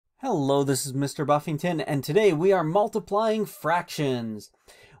Hello, this is Mr. Buffington, and today we are multiplying fractions.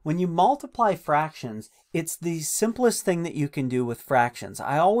 When you multiply fractions, it's the simplest thing that you can do with fractions.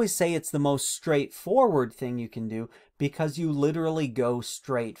 I always say it's the most straightforward thing you can do because you literally go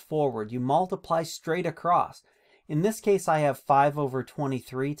straight forward. You multiply straight across. In this case, I have 5 over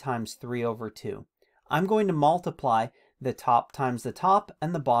 23 times 3 over 2. I'm going to multiply the top times the top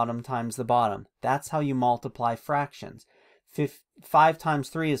and the bottom times the bottom. That's how you multiply fractions. 5 times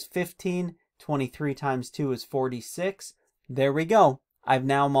 3 is 15. 23 times 2 is 46. There we go. I've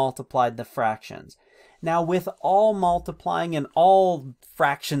now multiplied the fractions. Now, with all multiplying and all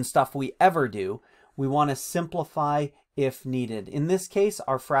fraction stuff we ever do, we want to simplify if needed. In this case,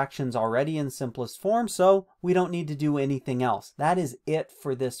 our fraction's already in simplest form, so we don't need to do anything else. That is it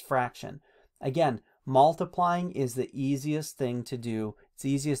for this fraction. Again, multiplying is the easiest thing to do. It's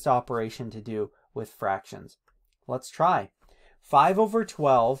the easiest operation to do with fractions. Let's try. 5 over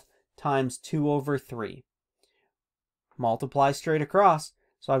 12 times 2 over 3. Multiply straight across.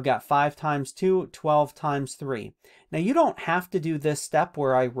 So I've got 5 times 2, 12 times 3. Now you don't have to do this step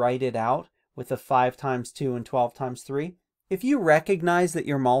where I write it out with the 5 times 2 and 12 times 3. If you recognize that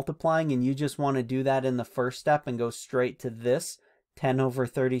you're multiplying and you just want to do that in the first step and go straight to this 10 over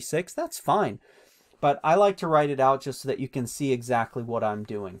 36, that's fine. But I like to write it out just so that you can see exactly what I'm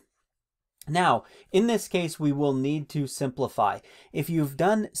doing. Now, in this case, we will need to simplify. If you've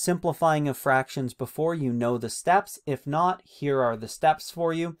done simplifying of fractions before, you know the steps. If not, here are the steps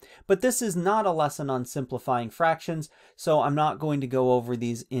for you. But this is not a lesson on simplifying fractions, so I'm not going to go over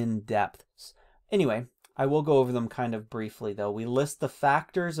these in depth. Anyway, I will go over them kind of briefly, though. We list the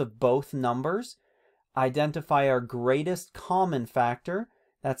factors of both numbers, identify our greatest common factor.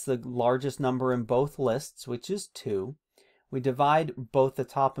 That's the largest number in both lists, which is 2. We divide both the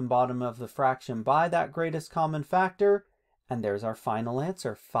top and bottom of the fraction by that greatest common factor, and there's our final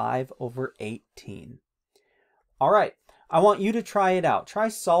answer, 5 over 18. All right, I want you to try it out. Try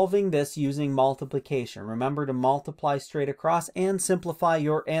solving this using multiplication. Remember to multiply straight across and simplify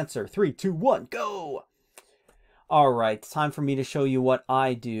your answer. 3, 2, 1, go! All right, it's time for me to show you what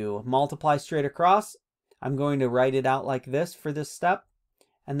I do. Multiply straight across. I'm going to write it out like this for this step,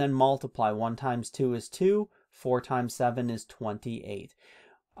 and then multiply. 1 times 2 is 2. 4 times 7 is 28.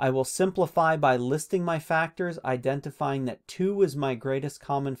 I will simplify by listing my factors, identifying that 2 is my greatest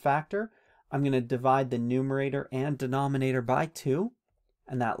common factor. I'm going to divide the numerator and denominator by 2,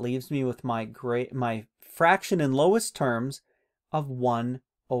 and that leaves me with my fraction in lowest terms of 1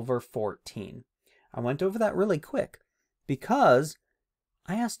 over 14. I went over that really quick because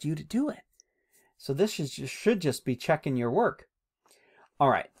I asked you to do it. So this should just be checking your work. All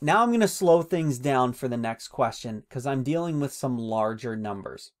right, now I'm going to slow things down for the next question because I'm dealing with some larger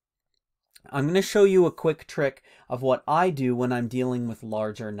numbers. I'm going to show you a quick trick of what I do when I'm dealing with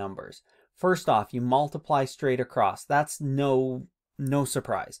larger numbers. First off, you multiply straight across. That's no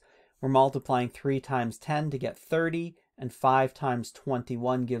surprise. We're multiplying 3 times 10 to get 30, and 5 times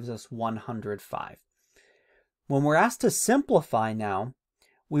 21 gives us 105. When we're asked to simplify now,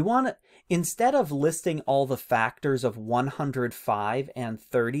 we want to, instead of listing all the factors of 105 and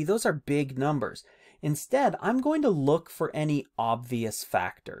 30, those are big numbers. Instead, I'm going to look for any obvious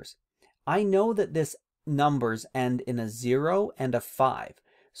factors. I know that this numbers end in a 0 and a 5.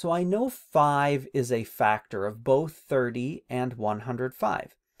 So I know 5 is a factor of both 30 and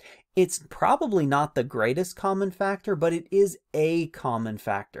 105. It's probably not the greatest common factor, but it is a common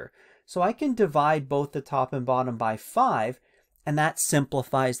factor. So I can divide both the top and bottom by 5, and that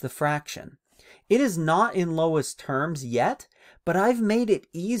simplifies the fraction. It is not in lowest terms yet, but I've made it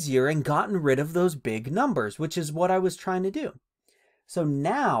easier and gotten rid of those big numbers, which is what I was trying to do. So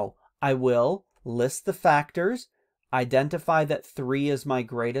now I will list the factors, identify that 3 is my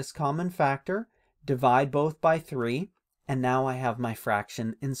greatest common factor, divide both by 3, and now I have my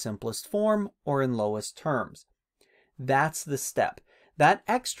fraction in simplest form or in lowest terms. That's the step. That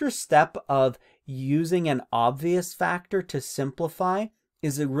extra step of using an obvious factor to simplify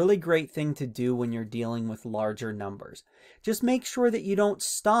is a really great thing to do when you're dealing with larger numbers. Just make sure that you don't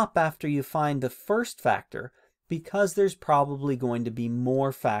stop after you find the first factor, because there's probably going to be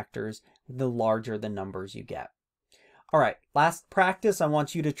more factors the larger the numbers you get. All right, last practice, I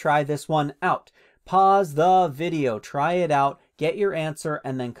want you to try this one out. Pause the video, try it out, get your answer,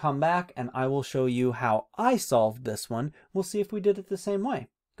 and then come back and I will show you how I solved this one. We'll see if we did it the same way.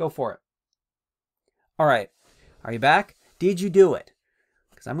 Go for it. All right, are you back? Did you do it?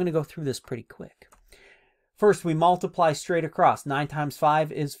 Because I'm going to go through this pretty quick. First, we multiply straight across. 9 times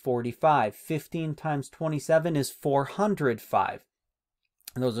 5 is 45. 15 times 27 is 405.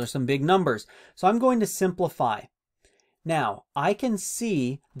 And those are some big numbers. So I'm going to simplify. Now, I can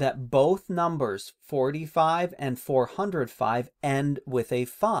see that both numbers, 45 and 405, end with a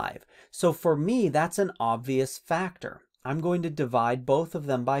 5. So for me, that's an obvious factor. I'm going to divide both of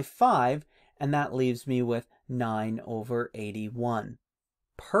them by 5, and that leaves me with 9/81.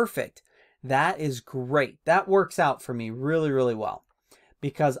 Perfect. That is great. That works out for me really, really well,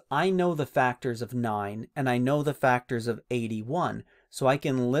 because I know the factors of 9 and I know the factors of 81. So I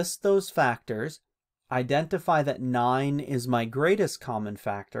can list those factors, identify that 9 is my greatest common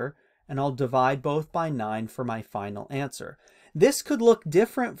factor, and I'll divide both by 9 for my final answer. This could look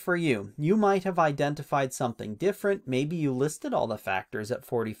different for you. You might have identified something different. Maybe you listed all the factors at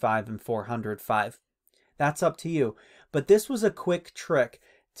 45 and 405. That's up to you. But this was a quick trick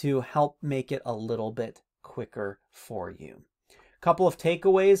to help make it a little bit quicker for you. Couple of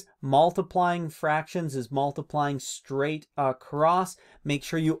takeaways: multiplying fractions is multiplying straight across. Make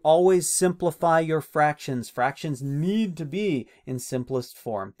sure you always simplify your fractions. Fractions need to be in simplest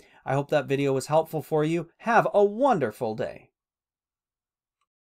form. I hope that video was helpful for you. Have a wonderful day.